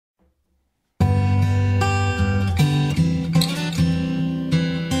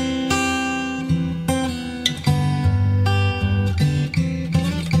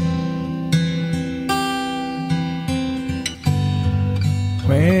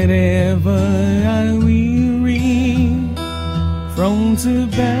whenever I weary from the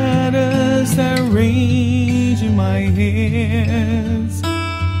battles that rage in my head.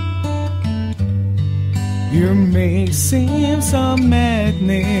 You make seems of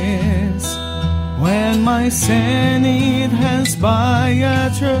madness when my sanity has by a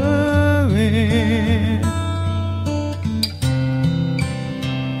thread.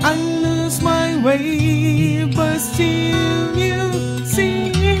 I lose my way, but still you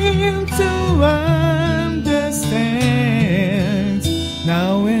seem to understand.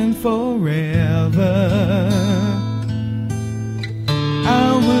 Now and forever, I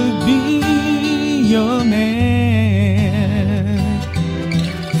will be your man.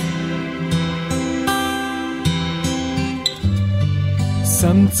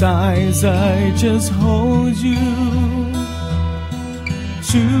 Sometimes I just hold you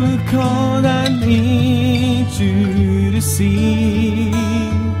to call I need you to see.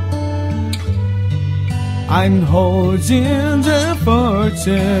 I'm holding the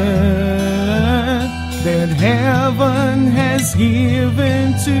fortune that heaven has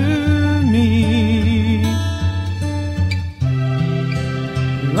given to me.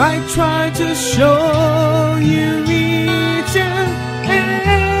 I try to show you each and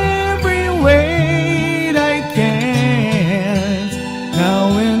every way I can. Now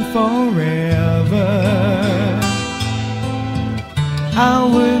and forever, I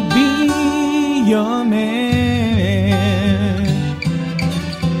will be your man.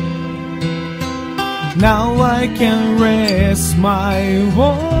 Now I can rest my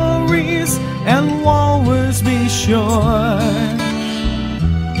worries and always be sure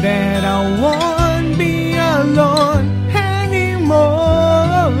that I won't be alone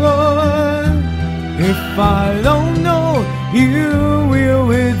anymore. If I don't know, you will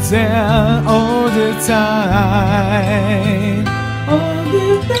be there all the time. All the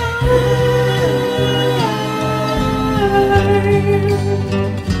time.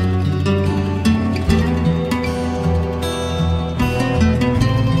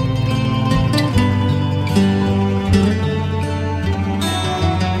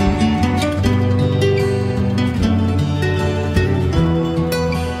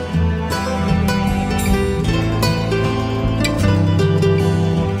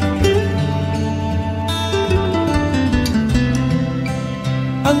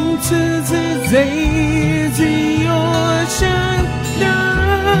 Until the day the ocean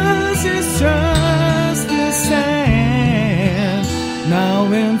does it's just the same. Now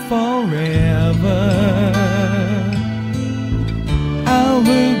and forever, I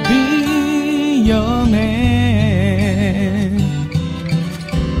will be your man.